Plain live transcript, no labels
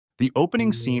The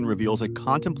opening scene reveals a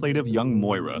contemplative young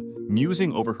Moira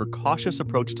musing over her cautious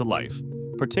approach to life,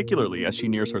 particularly as she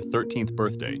nears her 13th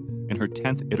birthday in her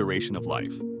 10th iteration of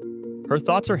life. Her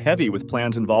thoughts are heavy with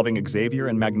plans involving Xavier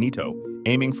and Magneto,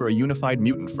 aiming for a unified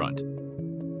mutant front.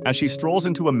 As she strolls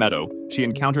into a meadow, she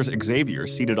encounters Xavier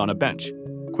seated on a bench,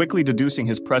 quickly deducing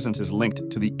his presence is linked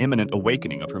to the imminent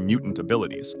awakening of her mutant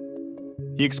abilities.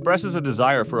 He expresses a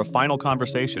desire for a final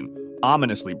conversation,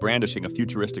 ominously brandishing a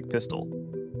futuristic pistol.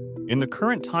 In the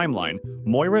current timeline,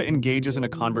 Moira engages in a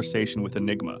conversation with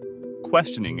Enigma,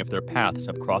 questioning if their paths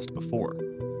have crossed before.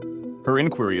 Her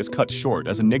inquiry is cut short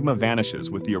as Enigma vanishes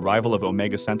with the arrival of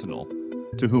Omega Sentinel,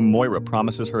 to whom Moira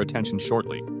promises her attention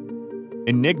shortly.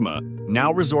 Enigma,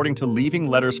 now resorting to leaving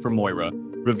letters for Moira,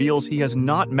 reveals he has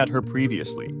not met her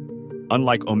previously,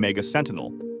 unlike Omega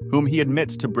Sentinel, whom he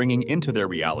admits to bringing into their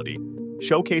reality,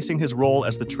 showcasing his role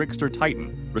as the trickster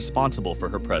titan responsible for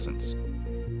her presence.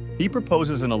 He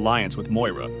proposes an alliance with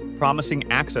Moira, promising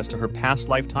access to her past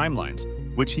life timelines,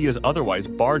 which he is otherwise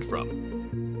barred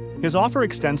from. His offer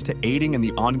extends to aiding in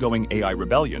the ongoing AI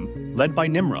rebellion, led by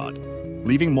Nimrod,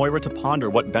 leaving Moira to ponder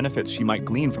what benefits she might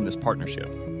glean from this partnership.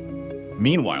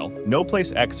 Meanwhile, No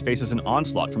Place X faces an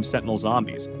onslaught from Sentinel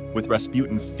zombies, with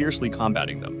Rasputin fiercely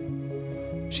combating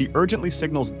them. She urgently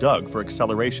signals Doug for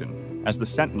acceleration as the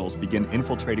Sentinels begin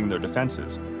infiltrating their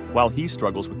defenses, while he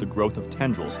struggles with the growth of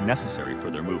tendrils necessary for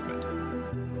their movement.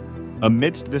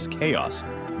 Amidst this chaos,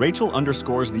 Rachel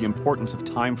underscores the importance of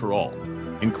time for all,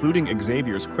 including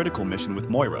Xavier's critical mission with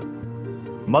Moira.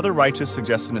 Mother Righteous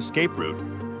suggests an escape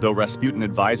route, though Rasputin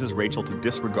advises Rachel to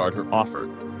disregard her offer,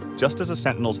 just as a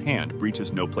Sentinel's hand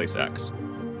breaches No Place X.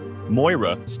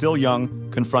 Moira, still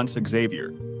young, confronts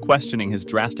Xavier, questioning his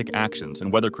drastic actions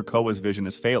and whether Krakoa's vision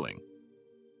is failing.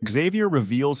 Xavier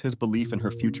reveals his belief in her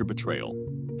future betrayal,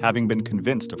 having been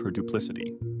convinced of her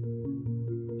duplicity.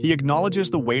 He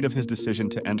acknowledges the weight of his decision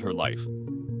to end her life,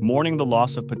 mourning the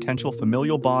loss of potential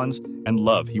familial bonds and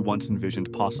love he once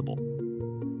envisioned possible.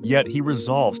 Yet he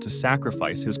resolves to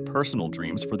sacrifice his personal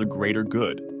dreams for the greater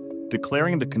good,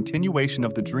 declaring the continuation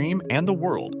of the dream and the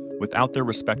world without their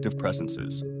respective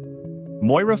presences.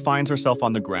 Moira finds herself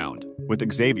on the ground,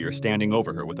 with Xavier standing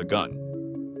over her with a gun.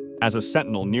 As a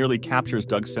Sentinel nearly captures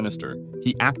Doug Sinister,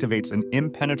 he activates an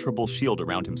impenetrable shield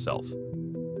around himself.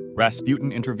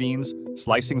 Rasputin intervenes,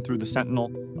 slicing through the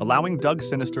Sentinel, allowing Doug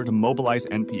Sinister to mobilize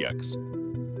NPX.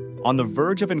 On the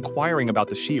verge of inquiring about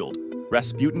the shield,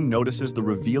 Rasputin notices the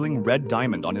revealing red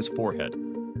diamond on his forehead.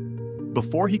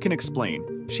 Before he can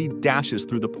explain, she dashes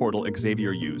through the portal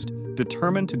Xavier used,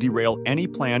 determined to derail any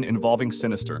plan involving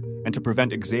Sinister and to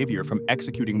prevent Xavier from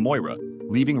executing Moira,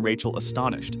 leaving Rachel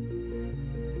astonished.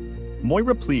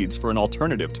 Moira pleads for an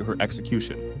alternative to her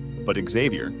execution, but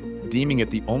Xavier, deeming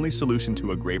it the only solution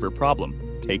to a graver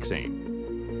problem, takes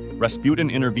aim.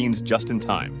 Rasputin intervenes just in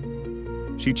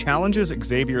time. She challenges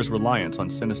Xavier's reliance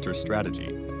on Sinister's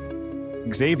strategy.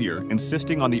 Xavier,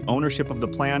 insisting on the ownership of the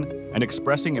plan and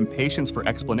expressing impatience for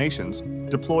explanations,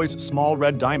 deploys small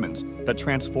red diamonds that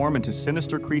transform into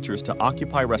sinister creatures to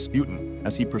occupy Rasputin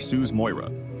as he pursues Moira.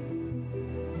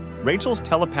 Rachel's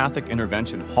telepathic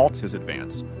intervention halts his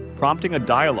advance, prompting a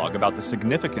dialogue about the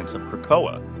significance of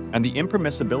Krakoa and the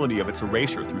impermissibility of its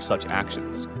erasure through such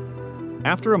actions.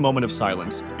 After a moment of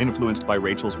silence, influenced by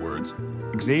Rachel's words,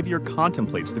 Xavier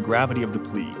contemplates the gravity of the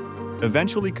plea,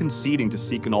 eventually conceding to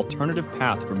seek an alternative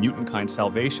path for mutant-kind's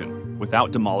salvation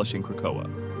without demolishing Krakoa.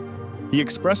 He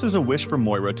expresses a wish for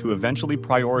Moira to eventually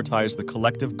prioritize the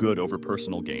collective good over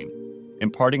personal gain,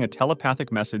 imparting a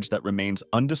telepathic message that remains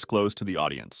undisclosed to the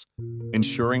audience,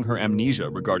 ensuring her amnesia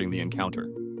regarding the encounter.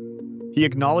 He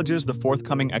acknowledges the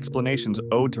forthcoming explanations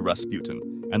owed to Rasputin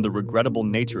and the regrettable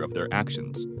nature of their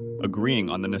actions, agreeing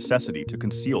on the necessity to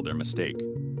conceal their mistake.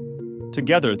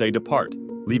 Together they depart,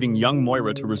 leaving young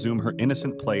Moira to resume her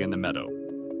innocent play in the meadow.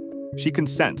 She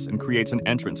consents and creates an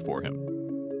entrance for him.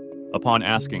 Upon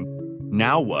asking,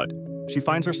 "Now what?" she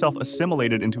finds herself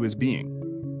assimilated into his being.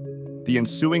 The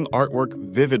ensuing artwork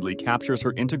vividly captures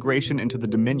her integration into the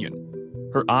Dominion,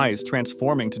 her eyes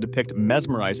transforming to depict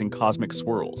mesmerizing cosmic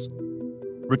swirls.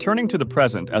 Returning to the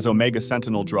present as Omega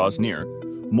Sentinel draws near,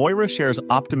 Moira shares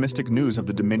optimistic news of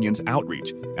the Dominion's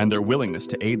outreach and their willingness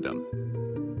to aid them.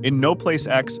 In No Place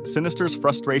X, Sinister's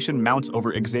frustration mounts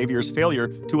over Xavier's failure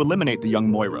to eliminate the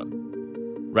young Moira.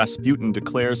 Rasputin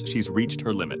declares she's reached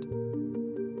her limit.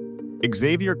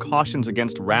 Xavier cautions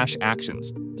against rash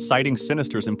actions, citing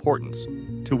Sinister's importance,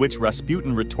 to which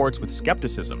Rasputin retorts with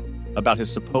skepticism about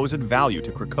his supposed value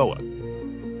to Krakoa.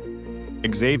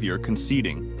 Xavier,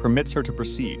 conceding, permits her to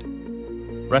proceed.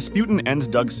 Rasputin ends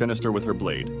Doug Sinister with her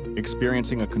blade,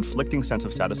 experiencing a conflicting sense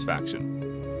of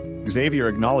satisfaction. Xavier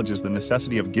acknowledges the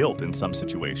necessity of guilt in some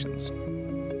situations.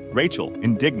 Rachel,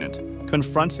 indignant,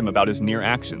 confronts him about his near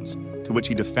actions, to which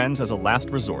he defends as a last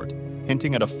resort,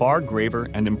 hinting at a far graver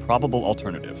and improbable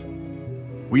alternative.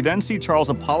 We then see Charles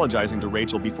apologizing to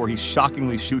Rachel before he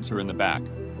shockingly shoots her in the back,